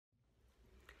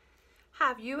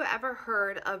Have you ever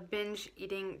heard of binge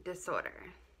eating disorder?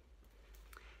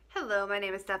 Hello, my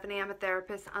name is Stephanie. I'm a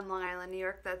therapist on Long Island, New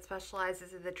York that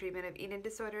specializes in the treatment of eating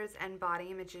disorders and body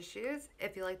image issues.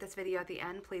 If you like this video at the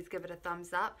end, please give it a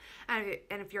thumbs up. And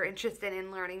if you're interested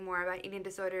in learning more about eating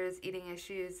disorders, eating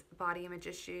issues, body image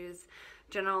issues,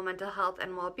 general mental health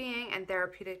and well-being, and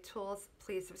therapeutic tools,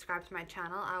 please subscribe to my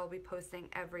channel. I will be posting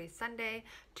every Sunday,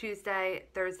 Tuesday,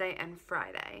 Thursday, and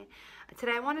Friday.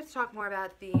 Today I wanted to talk more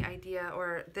about the idea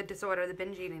or the disorder, the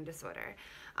binge eating disorder.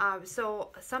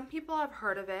 So some people have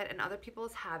heard of it and other people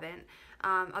haven't.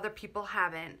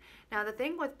 Now the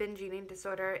thing with binge eating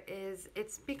disorder is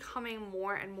it's becoming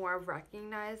more and more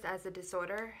recognized as a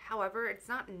disorder. However, it's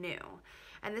not new.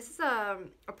 And this is a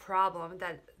problem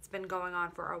that's been going on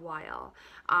for a while,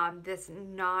 this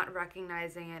not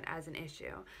recognizing it as an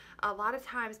issue. A lot of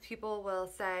times people will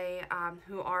say,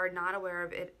 who are not aware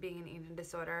of it being an eating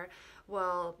disorder,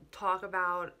 will talk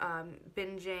about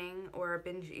binging or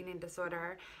binge eating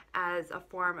disorder as a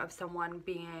form of someone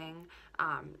being,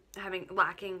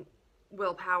 lacking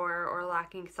willpower or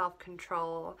lacking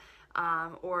self-control,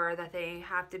 or that they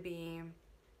have to be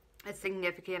a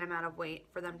significant amount of weight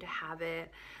for them to have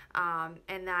it,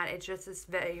 and that it's just this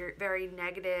very, very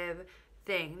negative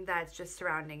thing that's just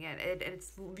surrounding it.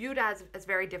 It's viewed as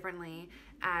very differently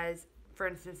as, for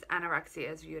instance,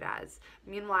 anorexia is viewed as.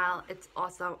 Meanwhile, it's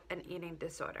also an eating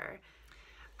disorder.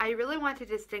 I really want to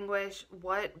distinguish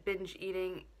what binge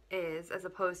eating is as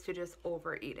opposed to just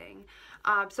overeating.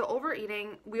 So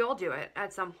overeating, we all do it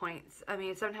at some points. I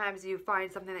mean, sometimes you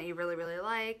find something that you really, really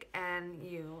like and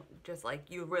you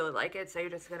really like it, so you're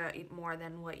just gonna eat more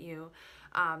than what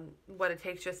it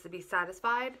takes just to be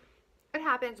satisfied. It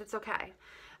happens, it's okay.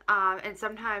 And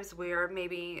sometimes we're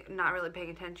maybe not really paying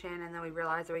attention and then we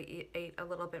realize that we ate a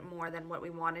little bit more than what we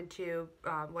wanted to,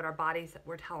 what our bodies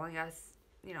were telling us,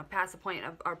 past the point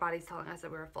of our bodies telling us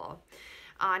that we were full.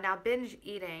 Now, binge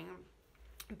eating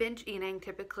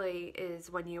typically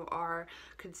is when you are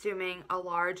consuming a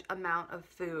large amount of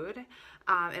food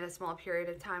in a small period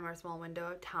of time or a small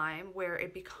window of time, where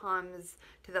it becomes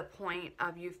to the point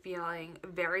of you feeling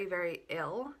very, very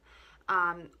ill,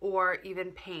 or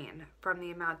even pain from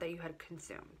the amount that you had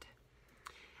consumed.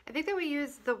 I think that we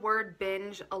use the word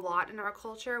binge a lot in our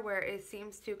culture, where it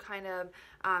seems to kind of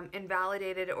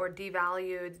invalidated or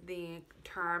devalued the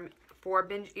term for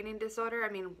binge eating disorder. I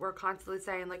mean, we're constantly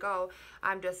saying like, oh,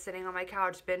 I'm just sitting on my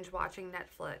couch binge watching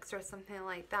Netflix or something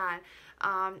like that.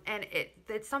 And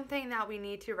it's something that we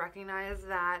need to recognize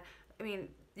that, I mean,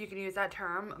 you can use that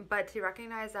term, but to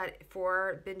recognize that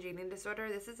for binge eating disorder,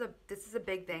 this is a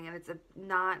big thing, and it's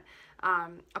not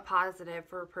a positive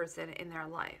for a person in their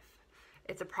life.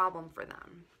 It's a problem for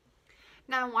them.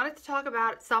 Now, I wanted to talk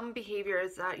about some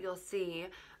behaviors that you'll see,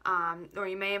 or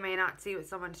you may or may not see with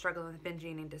someone struggling with binge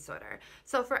eating disorder.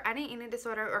 So for any eating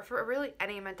disorder, or for really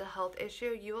any mental health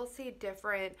issue, you will see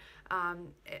different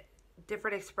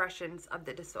expressions of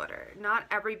the disorder. Not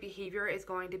every behavior is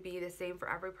going to be the same for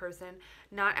every person.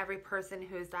 Not every person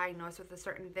who is diagnosed with a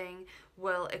certain thing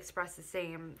will express the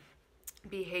same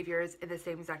behaviors in the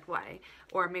same exact way,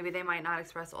 or maybe they might not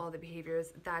express all the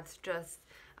behaviors. That's just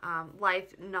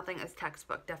life. Nothing is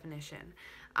textbook definition.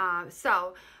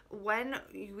 So when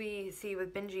we see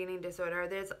with binge eating disorder,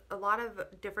 there's a lot of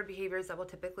different behaviors that we'll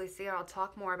typically see. I'll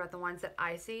talk more about the ones that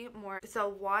I see more. So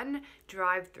one,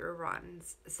 drive-through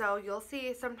runs. So you'll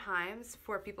see sometimes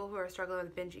for people who are struggling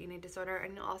with binge eating disorder,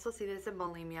 and you'll also see this in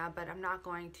bulimia, but I'm not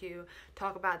going to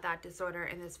talk about that disorder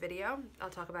in this video. I'll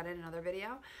talk about it in another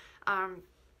video.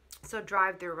 So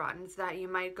drive-through runs, that you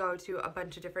might go to a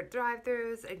bunch of different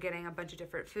drive-throughs and getting a bunch of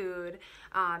different food,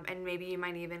 and maybe you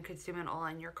might even consume it all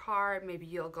in your car. Maybe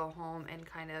you'll go home and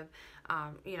kind of,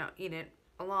 eat it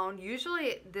alone.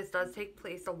 Usually this does take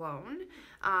place alone,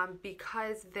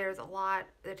 because there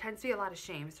tends to be a lot of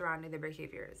shame surrounding their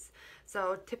behaviors.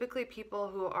 So typically people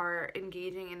who are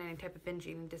engaging in any type of binge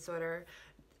eating disorder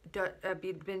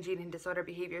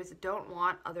behaviors don't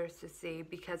want others to see,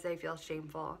 because they feel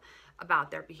shameful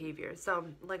about their behaviors. So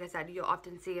like I said, you'll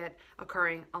often see it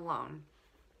occurring alone.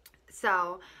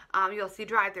 So you'll see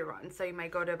drive-through runs. So you might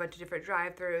go to a bunch of different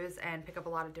drive-throughs and pick up a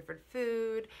lot of different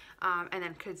food, and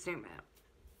then consume it.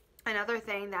 Another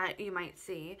thing that you might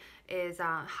see is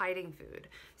hiding food.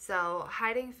 So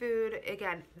hiding food,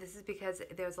 again, this is because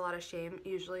there's a lot of shame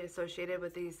usually associated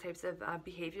with these types of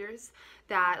behaviors.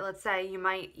 That, let's say you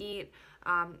might eat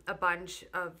a bunch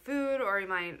of food, or you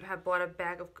might have bought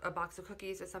a box of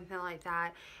cookies or something like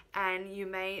that, and you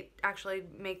may actually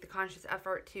make the conscious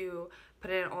effort to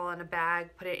put it all in a bag,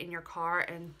 put it in your car,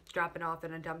 and drop it off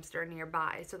in a dumpster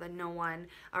nearby, so that no one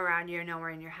around you or nowhere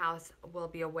in your house will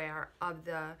be aware of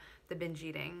the binge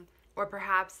eating Or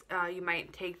perhaps you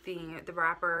might take the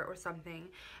wrapper or something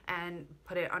and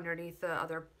put it underneath the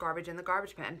other garbage in the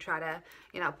garbage bin and try to,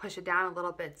 push it down a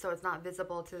little bit so it's not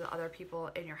visible to the other people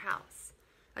in your house.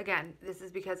 Again, this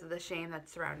is because of the shame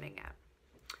that's surrounding it.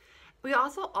 We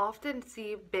also often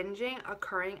see binging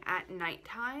occurring at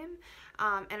nighttime.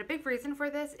 And a big reason for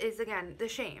this is, again, the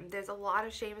shame. There's a lot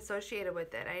of shame associated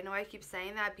with it. I know I keep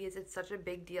saying that because it's such a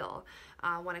big deal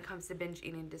when it comes to binge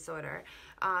eating disorder.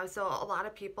 So a lot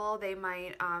of people, they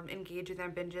might engage in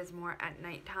their binges more at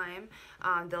nighttime.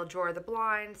 They'll draw the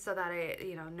blinds so that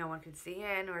no one can see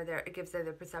in, or it gives them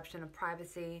the perception of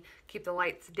privacy. Keep the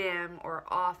lights dim or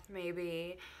off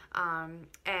maybe,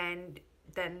 and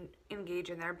then engage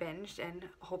in their binge and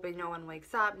hoping no one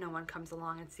wakes up, no one comes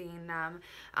along and seeing them.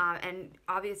 And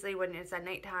obviously when it's at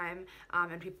nighttime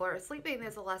and people are sleeping,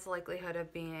 there's a less likelihood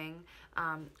of being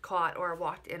caught or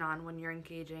walked in on when you're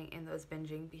engaging in those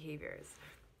binging behaviors.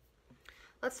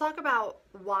 Let's talk about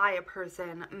why a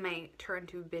person may turn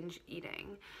to binge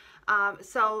eating.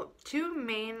 So two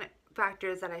main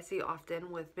factors that I see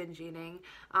often with binge eating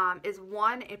is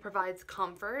one, it provides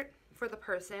comfort for the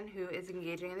person who is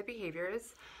engaging in the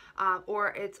behaviors, or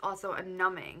it's also a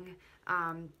numbing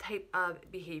type of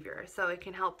behavior. So it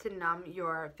can help to numb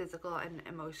your physical and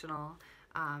emotional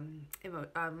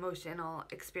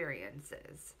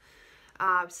experiences.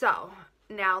 So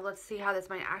now let's see how this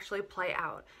might actually play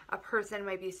out. A person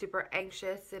might be super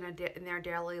anxious in their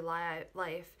daily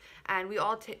life, and we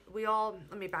all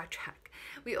let me backtrack.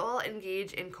 We all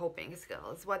engage in coping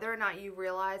skills, whether or not you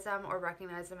realize them or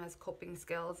recognize them as coping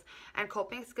skills. And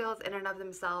coping skills in and of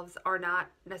themselves are not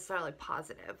necessarily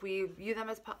positive. We view them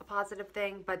as a positive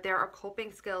thing, but there are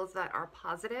coping skills that are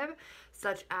positive,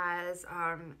 such as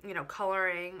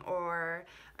coloring or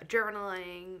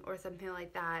journaling or something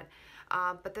like that.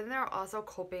 But then there are also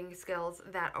coping skills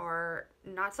that are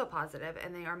not so positive,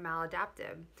 and they are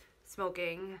maladaptive.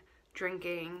 Smoking,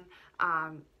 drinking,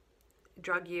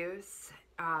 drug use,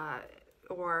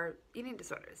 or eating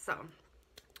disorders. So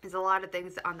there's a lot of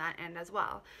things on that end as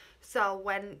well. So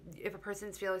if a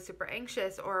person's feeling super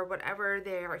anxious or whatever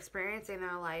they are experiencing in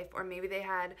their life, or maybe they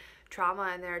had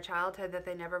trauma in their childhood that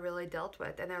they never really dealt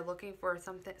with, and they're looking for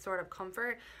some sort of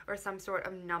comfort or some sort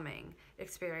of numbing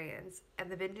experience, and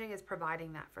the binging is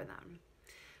providing that for them.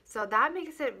 So that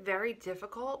makes it very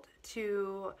difficult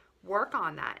to work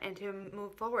on that and to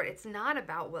move forward. It's not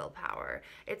about willpower.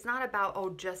 It's not about, oh,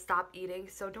 just stop eating.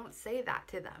 So don't say that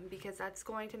to them, because that's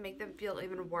going to make them feel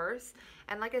even worse.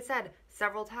 And like I said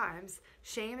several times,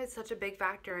 shame is such a big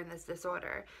factor in this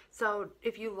disorder. So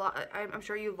if you I'm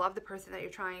sure you love the person that you're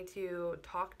trying to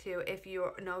talk to if you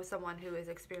know someone who is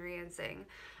experiencing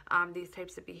these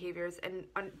types of behaviors, and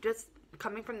just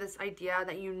coming from this idea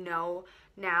that you know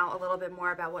now a little bit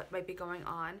more about what might be going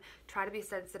on, try to be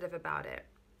sensitive about it.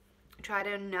 Try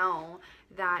to know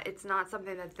that it's not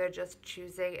something that they're just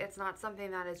choosing. It's not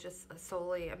something that is just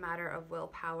solely a matter of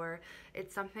willpower.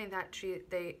 It's something that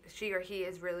she or he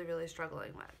is really, really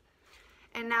struggling with.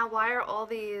 And now, why are all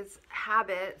these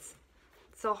habits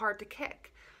so hard to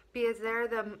kick? Because they're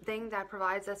the thing that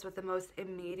provides us with the most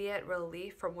immediate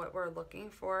relief from what we're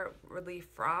looking for relief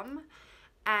from,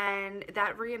 and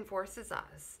that reinforces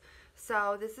us.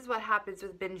 So this is what happens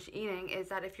with binge eating, is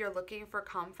that if you're looking for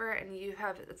comfort and you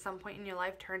have at some point in your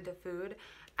life turned to food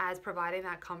as providing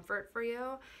that comfort for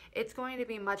you, it's going to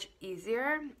be much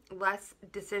easier, less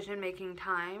decision-making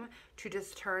time to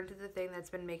just turn to the thing that's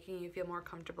been making you feel more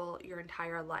comfortable your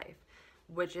entire life,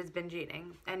 which is binge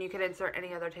eating. And you can insert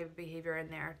any other type of behavior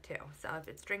in there too. So if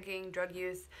it's drinking, drug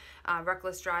use,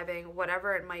 reckless driving,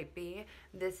 whatever it might be,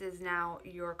 this is now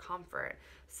your comfort.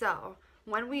 So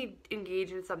when we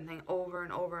engage in something over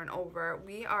and over and over,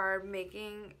 we are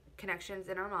making connections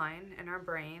in our mind, in our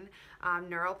brain,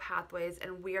 neural pathways,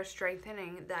 and we are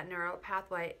strengthening that neural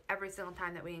pathway every single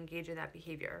time that we engage in that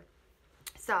behavior.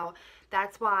 So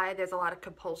that's why there's a lot of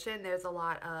compulsion. There's a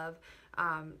lot of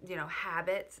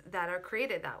habits that are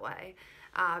created that way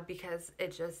because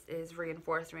it just is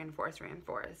reinforced.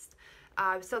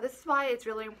 So this is why it's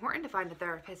really important to find a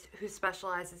therapist who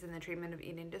specializes in the treatment of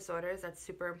eating disorders. That's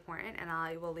super important, and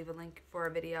I will leave a link for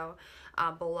a video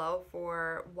below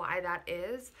for why that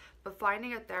is. But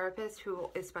finding a therapist who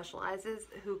specializes,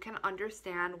 who can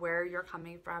understand where you're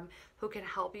coming from, who can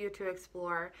help you to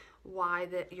explore why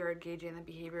that you're engaging in the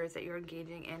behaviors that you're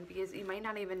engaging in, because you might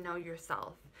not even know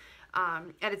yourself.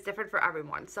 And it's different for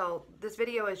everyone. So this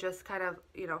video is just kind of,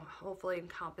 hopefully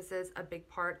encompasses a big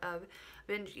part of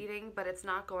binge eating, but it's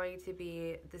not going to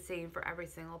be the same for every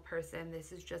single person.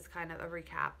 This is just kind of a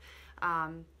recap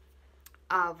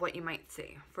of what you might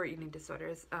see for eating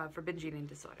disorders, for binge eating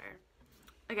disorder.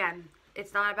 Again,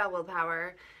 It's not about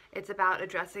willpower. It's about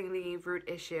addressing the root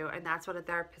issue, and that's what a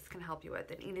therapist can help you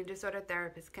with. An eating disorder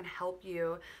therapist can help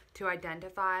you to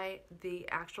identify the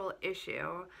actual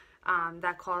issue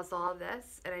that caused all of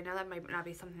this. And I know that might not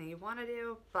be something you want to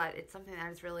do, but it's something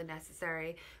that is really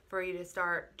necessary for you to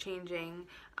start changing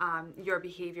your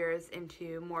behaviors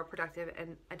into more productive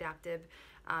and adaptive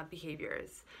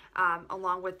behaviors.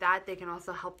 Along with that, they can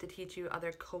also help to teach you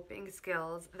other coping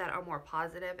skills that are more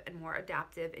positive and more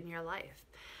adaptive in your life.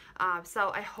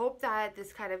 So I hope that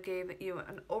this kind of gave you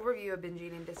an overview of binge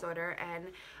eating disorder and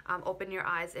open your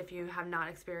eyes if you have not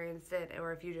experienced it,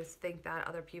 or if you just think that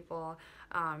other people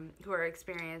who are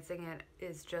experiencing it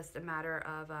is just a matter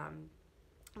of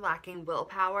lacking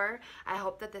willpower. I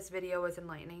hope that this video was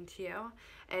enlightening to you.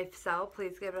 If so,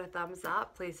 please give it a thumbs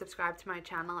up. Please subscribe to my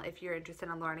channel if you're interested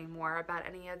in learning more about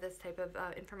any of this type of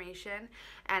information,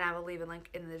 and I will leave a link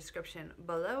in the description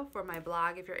below for my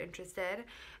blog if you're interested.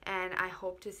 And I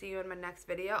hope to see you in my next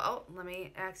video. Oh, let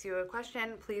me ask you a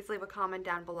question. Please leave a comment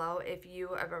down below if you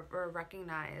have ever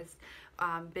recognized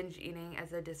binge eating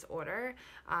as a disorder,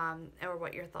 or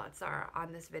what your thoughts are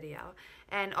on this video.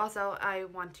 And also, I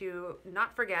want to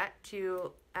not forget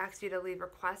to ask you to leave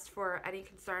requests for any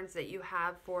concerns that you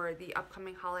have for the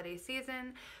upcoming holiday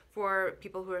season. For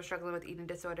people who are struggling with eating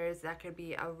disorders, that could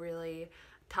be a really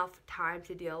tough time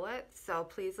to deal with. So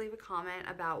please leave a comment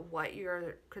about what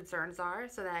your concerns are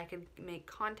so that I can make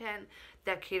content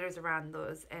that caters around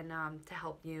those, and to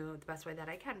help you the best way that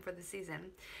I can for the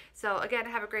season. So again,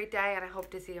 have a great day, and I hope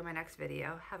to see you in my next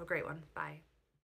video. Have a great one. Bye.